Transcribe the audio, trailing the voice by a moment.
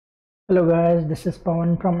Hello guys, this is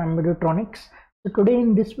Pawan from Embeddedtronics. So today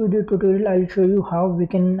in this video tutorial I'll show you how we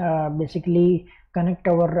can basically connect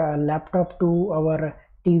our laptop to our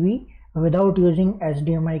TV without using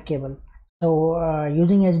HDMI cable. So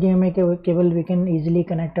using HDMI cable we can easily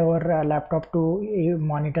connect our laptop to a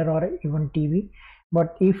monitor or even TV.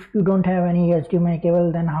 But if you don't have any HDMI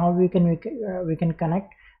cable, then how we can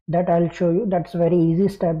connect, that I'll show you. That's very easy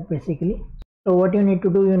step basically. So what you need to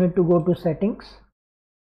do, you need to go to settings.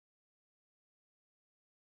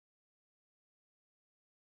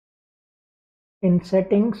 In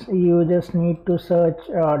settings you just need to search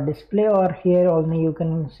display, or here only you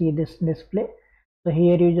can see this display. So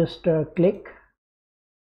here you just click,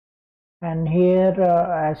 and here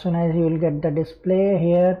as soon as you will get the display,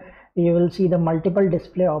 here you will see the multiple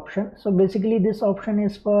display option. So basically this option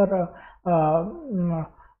is for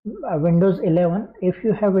Windows 11. If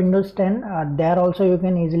you have Windows 10, there also you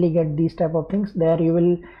can easily get these type of things. There you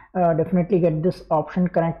will definitely get this option,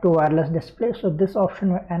 connect to wireless display. So this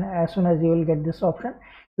option, and as soon as you will get this option,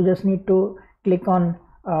 you just need to click on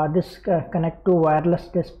this connect to wireless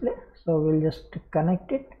display. So we'll just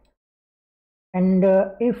connect it, and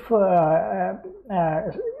if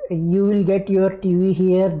you will get your TV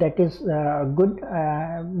here, that is good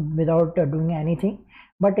without doing anything.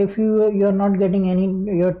 But if you're not getting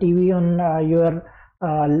your TV on your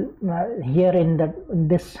here in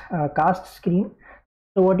this cast screen,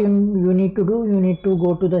 so what you need to do, you need to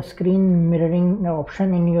go to the screen mirroring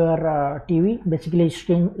option in your TV, basically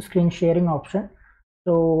screen sharing option.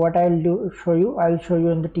 So what I'll show you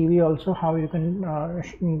in the TV also how you can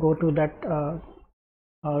go to that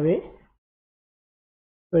way.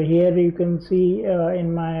 So here you can see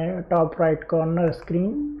in my top right corner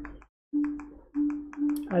screen,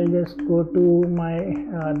 I'll just go to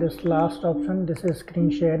my this last option. This is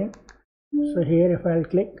screen sharing. So here if I'll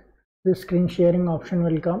click, this screen sharing option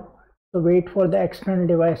will come. So wait for the external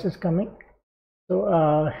devices coming.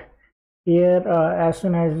 So here as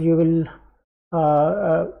soon as you will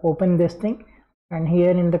open this thing, and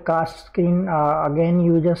here in the cast screen again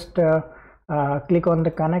you just click on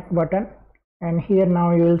the connect button, and here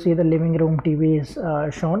now you will see the living room TV is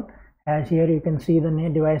shown. As here you can see the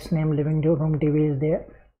device name living room TV is there.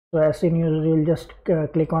 So as soon as you will just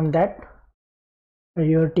click on that,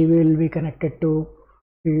 your TV will be connected to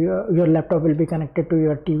your laptop will be connected to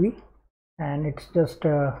your TV, and it's just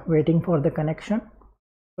waiting for the connection.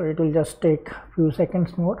 So it will just take few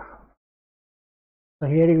seconds more. So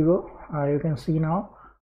here you go, you can see now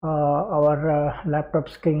our laptop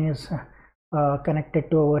screen is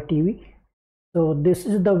connected to our TV. So this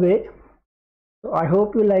is the way. So I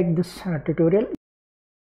hope you like this tutorial.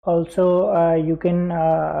 Also you can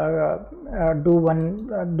do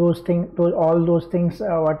all those things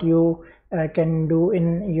what you can do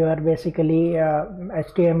in your basically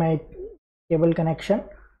HDMI cable connection.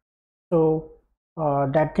 So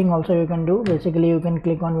that thing also you can do. Basically you can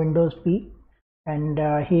click on Windows P, and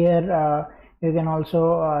here you can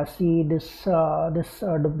also see this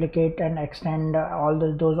duplicate and extend. All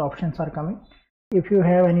those options are coming. If you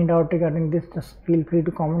have any doubt regarding this, just feel free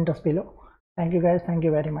to comment us below. Thank you guys, thank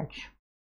you very much.